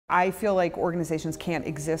I feel like organizations can't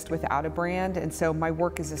exist without a brand, and so my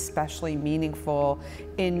work is especially meaningful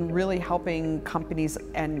in really helping companies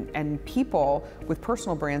and people with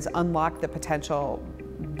personal brands unlock the potential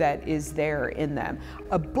that is there in them.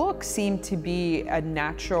 A book seemed to be a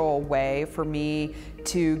natural way for me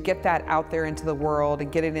to get that out there into the world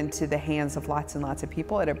and get it into the hands of lots and lots of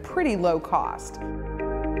people at a pretty low cost.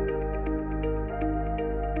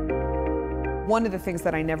 One of the things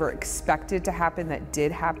that I never expected to happen that did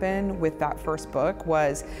happen with that first book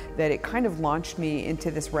was that it kind of launched me into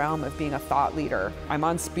this realm of being a thought leader. I'm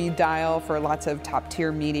on speed dial for lots of top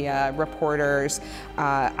tier media reporters.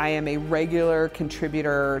 I am a regular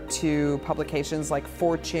contributor to publications like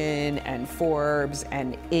Fortune and Forbes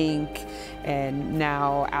and Inc. And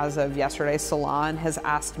now, as of yesterday, Salon has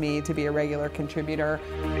asked me to be a regular contributor.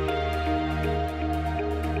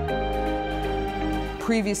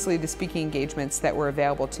 Previously, the speaking engagements that were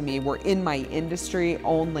available to me were in my industry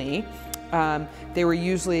only. They were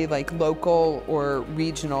usually like local or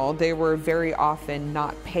regional. They were very often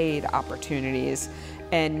not paid opportunities.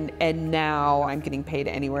 And now I'm getting paid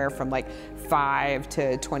anywhere from like $5,000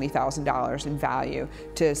 to $20,000 in value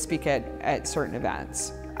to speak at certain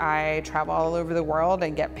events. I travel all over the world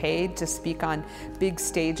and get paid to speak on big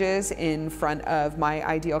stages in front of my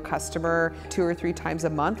ideal customer 2 or 3 times a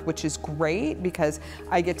month, which is great because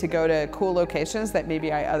I get to go to cool locations that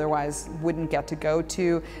maybe I otherwise wouldn't get to go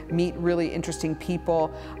to, meet really interesting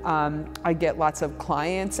people. I get lots of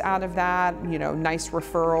clients out of that, you know, nice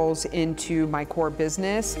referrals into my core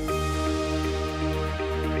business.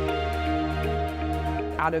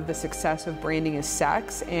 Out of the success of Branding is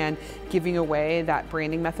Sex and giving away that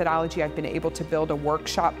branding methodology, I've been able to build a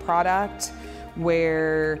workshop product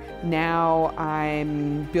where now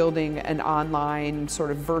I'm building an online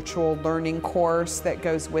sort of virtual learning course that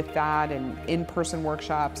goes with that and in-person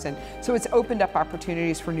workshops. And so it's opened up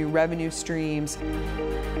opportunities for new revenue streams.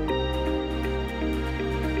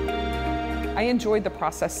 I enjoyed the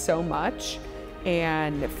process so much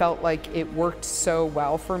and it felt like it worked so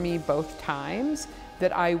well for me both times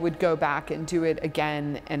that I would go back and do it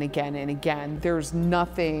again and again and again. There's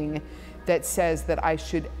nothing that says that I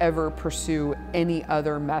should ever pursue any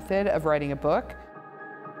other method of writing a book.